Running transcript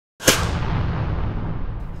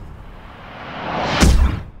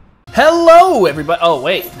Hello, everybody. Oh,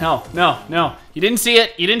 wait. No. You didn't see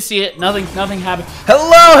it. You didn't see it. Nothing happened.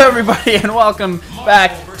 Hello, everybody, and welcome back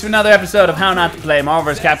to another episode of How Not to Play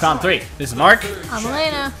Marvel vs. Capcom 3. This is Mark. I'm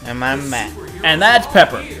Elena. And I'm Matt. And that's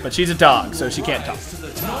Pepper, but she's a dog, so she can't talk.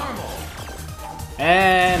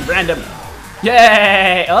 And random.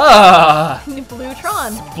 Yay! Blue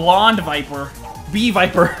Tron. Blonde Viper.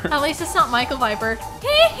 B-Viper. At least it's not Michael Viper.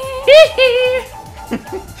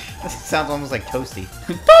 This sounds almost like Toasty.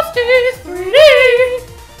 Toasty 3D!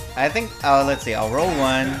 I think, let's see, I'll roll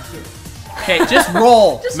one. Okay, just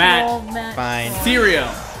roll, Just Matt. roll, Matt. Fine. Cereal.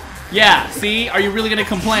 Yeah, see? Are you really gonna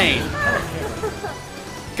complain?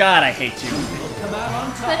 God, I hate you.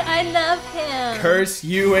 But I love him. Curse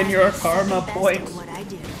you and your karma points.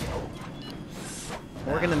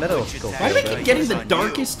 Work in the middle. Why do we keep getting the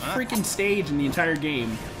darkest freaking stage in the entire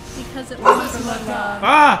game? Because it was from love.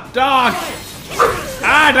 Ah, dog!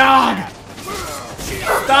 Ah, dog!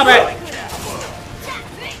 Stop it!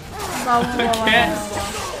 I can't.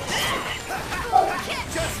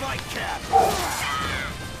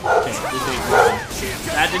 Okay, this ain't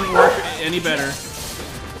working. That didn't work any better.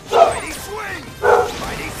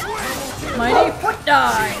 Mighty foot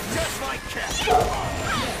dive.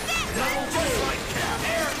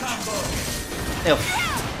 Ew.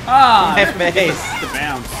 Ah! My face. The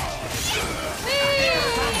bounce.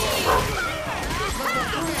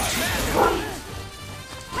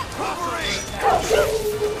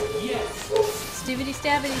 Stibbity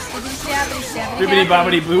stabbity, stibbity stabbity, stabbity. Bibbidi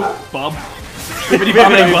bobbidi boop, bub. Bibbidi Bibbidi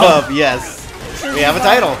bobbidi bub. Bub, yes. We have a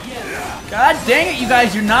title. God dang it, you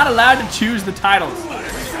guys, you're not allowed to choose the titles.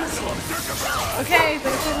 Okay,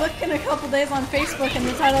 but if we look in a couple days on Facebook and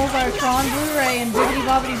the titles are Tron Blu-ray and Bibbidi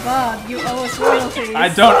Bobbidi Bob, you owe us royalties. I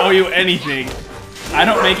don't owe you anything. I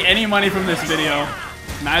don't make any money from this video.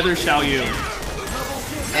 Neither shall you.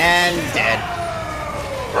 And dead.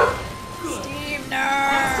 Steve, no!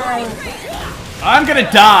 I'm gonna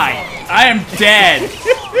die. I am dead.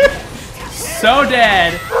 So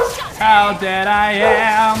dead. How dead I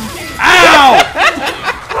am. Ow!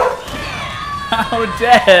 How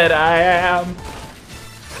dead I am.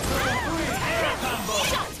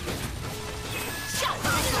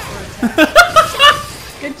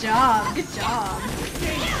 Good job, good job.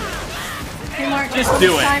 Hey, Mark, Just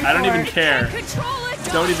do it. I don't even care.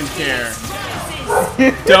 Don't even care.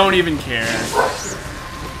 Don't even care.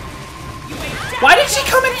 Why did she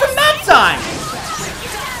come in from that side?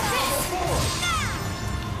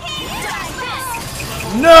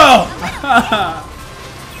 No!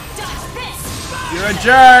 You're a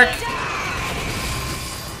jerk.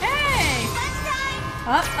 Hey!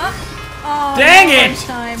 Up. Oh, Dang no it!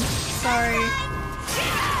 Lunchtime. Sorry.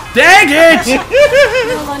 Dang it!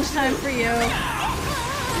 No lunchtime for you.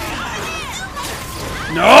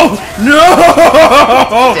 No! No!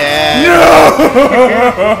 Dead.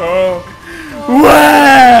 No!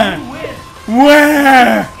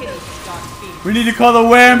 Where? We need to call the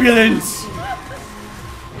ambulance.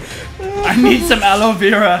 I need some aloe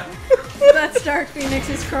vera. That's Dark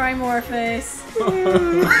Phoenix's Crymore face.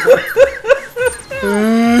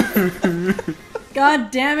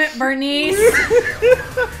 God damn it, Bernice.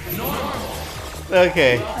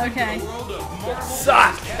 Okay. Okay.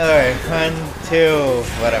 Suck. Alright, 1, 2,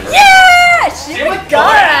 whatever. Yeah!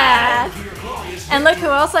 Shuma-Gorath! And look who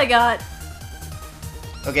else I got.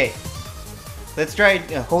 Okay. Let's try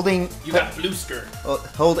holding. You got blue skirt.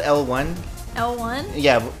 Hold L1. L1?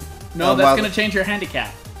 Yeah. No, that's gonna change your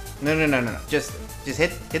handicap. No. Just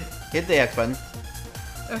hit the X button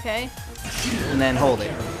Okay. and then hold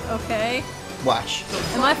it. Okay. Watch.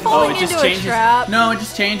 Am I falling into a trap? No, it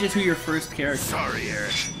just changes who your first character. Sorry,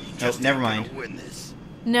 Eric. Nope, never mind. Win this.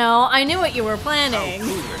 No, I knew what you were planning.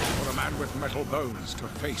 For a man with metal bones to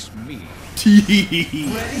face me.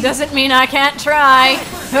 Doesn't mean I can't try.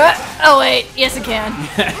 Oh wait, yes I can.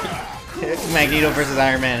 Magneto versus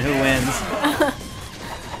Iron Man. Who wins?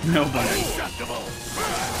 Nobody.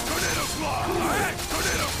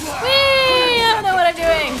 Whee! I don't know what I'm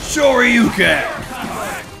doing. Sure you can.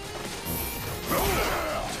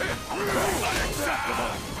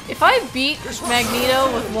 If I beat Magneto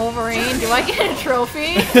with Wolverine, do I get a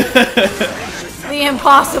trophy? The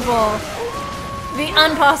impossible. The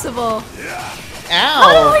unpossible. Ow!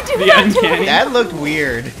 How do I do The that? uncanny. That looked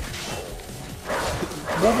weird.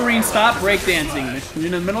 Wolverine, stop breakdancing. You're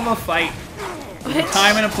in the middle of a fight. There's a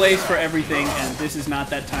time and a place for everything, and this is not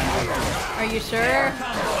that time. Are you sure?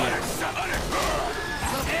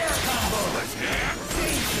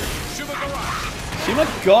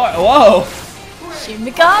 Shuma-Gorath. Whoa!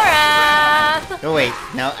 Shuma-Gorath! Oh wait,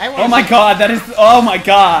 no, I want. Oh my god, that is. Oh my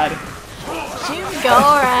god!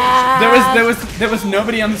 Shuma-Gorath. There was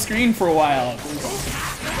nobody on the screen for a while.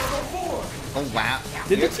 Oh wow.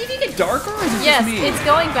 Did the TV get darker or is it Yes, just me? it's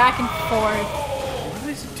going back and forth. Why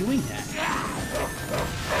is it doing that?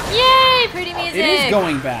 Yay, pretty music. It is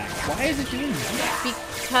going back. Why is it doing that?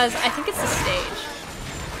 Because I think it's the stage.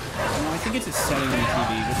 No, I think it's a setting on the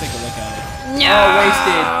TV. We'll take a look at it. No.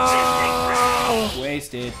 Oh,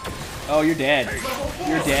 wasted. Oh, you're dead.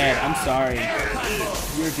 You're dead. I'm sorry.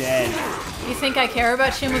 You're dead. You think I care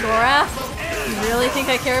about Shuma-Gorath? You really think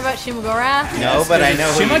I care about Shuma-Gorath? No, but I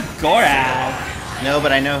know who. Shuma-Gorath. No,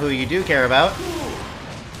 but I know who you do care about.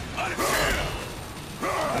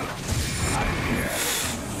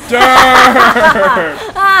 Derp!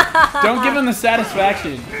 Don't give him the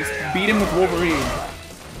satisfaction. Just beat him with Wolverine.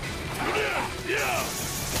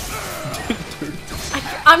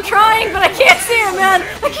 I'm trying, but I can't see him, man.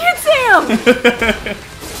 I can't see him.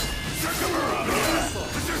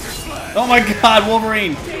 Oh my God,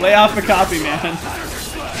 Wolverine! Lay off the copy, man.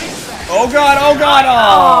 Oh God! Oh God!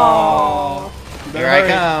 Oh! Here I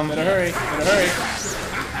come. Better hurry! Better hurry!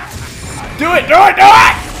 Do it! Do it! Do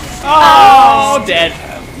it! Oh! Dead.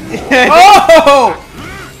 Oh!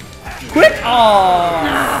 Quick!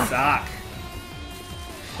 Oh! Suck.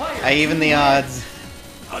 I even the odds.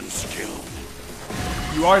 Unskilled.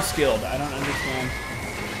 You are skilled. I don't understand.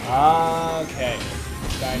 Okay.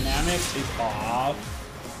 Dynamic is off.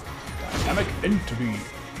 Dynamic entity.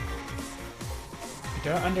 I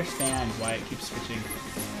don't understand why it keeps switching.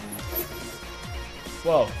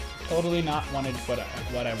 Whoa. Totally not wanted what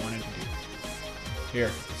I wanted to do.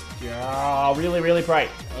 Here. Yeah, really, really bright.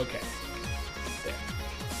 Okay. There.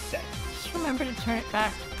 Set. Just remember to turn it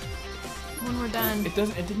back when we're done. It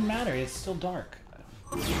didn't matter. It's still dark.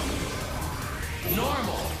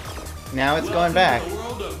 Now it's going back.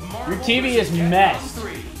 Your TV is messed.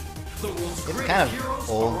 It's kind of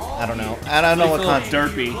old. I don't know. I don't know what kind.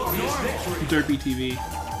 Derpy. Derpy TV.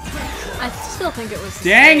 I still think it was.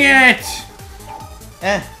 Dang it!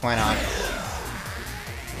 Why not?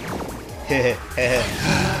 Can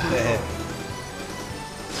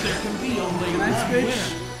I switch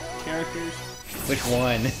characters? Which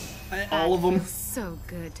one? All of them. So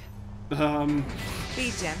good.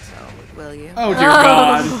 Be gentle, will you? Oh dear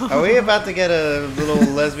God. Are we about to get a little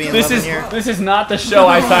lesbian love in here? This is not the show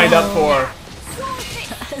I signed up for.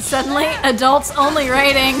 Suddenly, adults only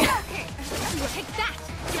rating.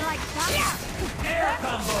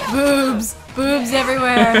 Boobs. Boobs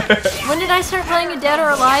everywhere. When did I start playing a Dead or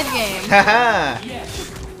Alive game? Haha!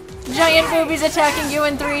 Giant boobies attacking you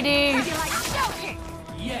in 3D.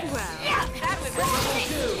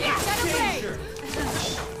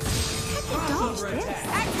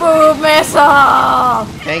 Boob missile!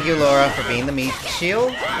 Thank you, Laura, for being the meat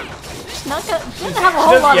shield. She doesn't have a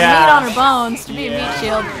whole lot of meat on her bones to be a meat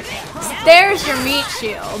shield. There's your meat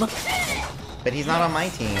shield. But he's not on my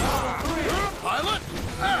team.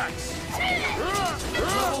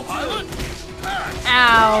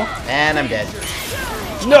 Ow. And I'm dead.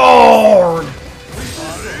 No!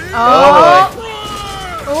 Oh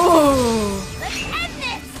Ooh.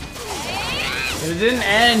 It didn't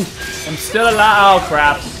end. I'm still alive. Oh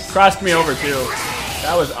crap. Crossed me over too.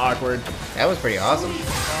 That was awkward. boy. That was pretty awesome.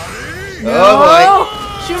 No. Oh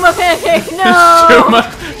Shuma pancake, no!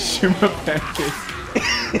 Shuma pancake.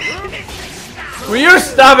 Will you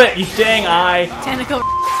stop it, you dang eye? Tentacle. boy!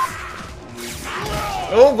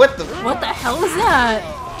 Oh, what the? What the hell is that?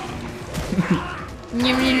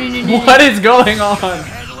 What is going on?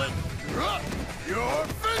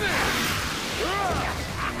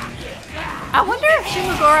 I wonder if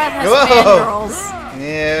Shuma-Gorath has Whoa. fangirls.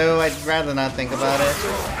 No, I'd rather not think about it.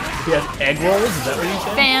 He has egg rolls? Is that what you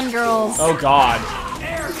said? Fangirls. Oh God.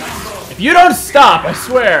 If you don't stop, I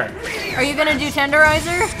swear. Are you gonna do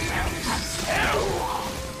tenderizer?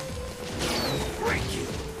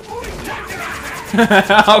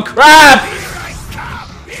 Oh crap!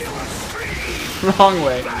 Wrong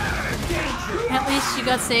way. At least you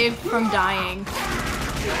got saved from dying.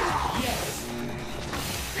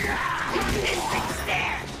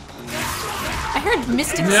 I heard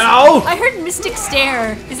Mystic. No! I heard Mystic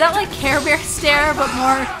Stare. Is that like Care Bear Stare, but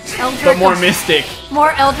more Eldritch? But more mystic.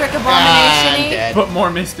 More Eldritch I'm Abomination-y? dead. But more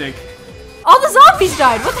mystic. All the zombies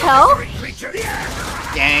died. What the hell?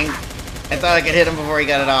 Dang. I thought I could hit him before he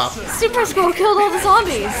got it off. Super-Skrull killed all the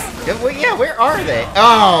zombies. Yeah, where are they?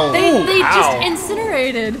 Oh! They ow. just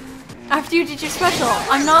incinerated after you did your special.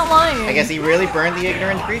 I'm not lying. I guess he really burned the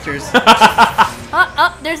ignorant creatures.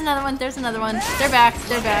 Oh, there's another one. There's another one. They're back.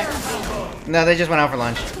 They're back. No, they just went out for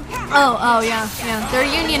lunch. Oh, yeah. They're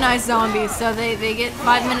unionized zombies, so they get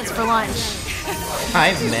 5 minutes for lunch.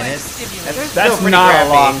 5 minutes? That's still That's pretty not crappy.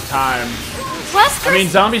 a long time. Wesker. I mean,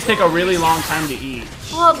 zombies take a really long time to eat.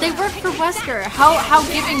 Well, they work for Wesker. How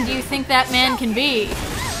giving do you think that man can be?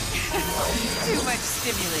 Too much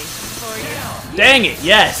stimulation for you. Dang it!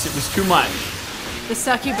 Yes, it was too much. The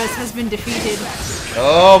succubus has been defeated.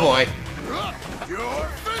 Oh boy. You're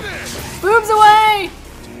finished. Boobs away!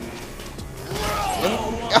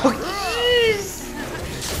 Oh jeez.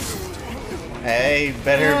 Hey,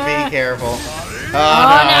 better be careful.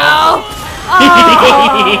 Oh no!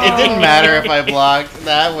 It didn't matter if I blocked.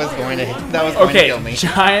 That was going to kill me.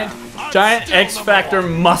 Giant X Factor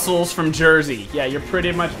muscles from Jersey. Yeah, you're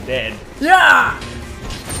pretty much dead. Yeah.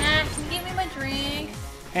 Give me my drink.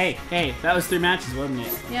 Hey, that was 3 matches, wasn't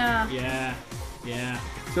it? Yeah. Yeah.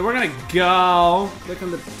 So we're gonna go. Click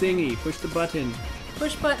on the thingy. Push the button.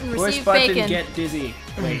 Push button, Push receive button, bacon. get dizzy.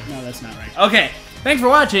 Wait, no, that's not right. Okay, thanks for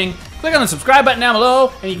watching. Click on the subscribe button down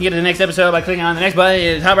below, and you can get to the next episode by clicking on the next button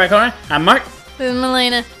in the top right corner. I'm Mark. This is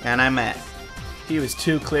Elena. And I'm Matt. He was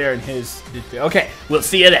too clear in his. Okay, we'll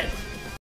see you then.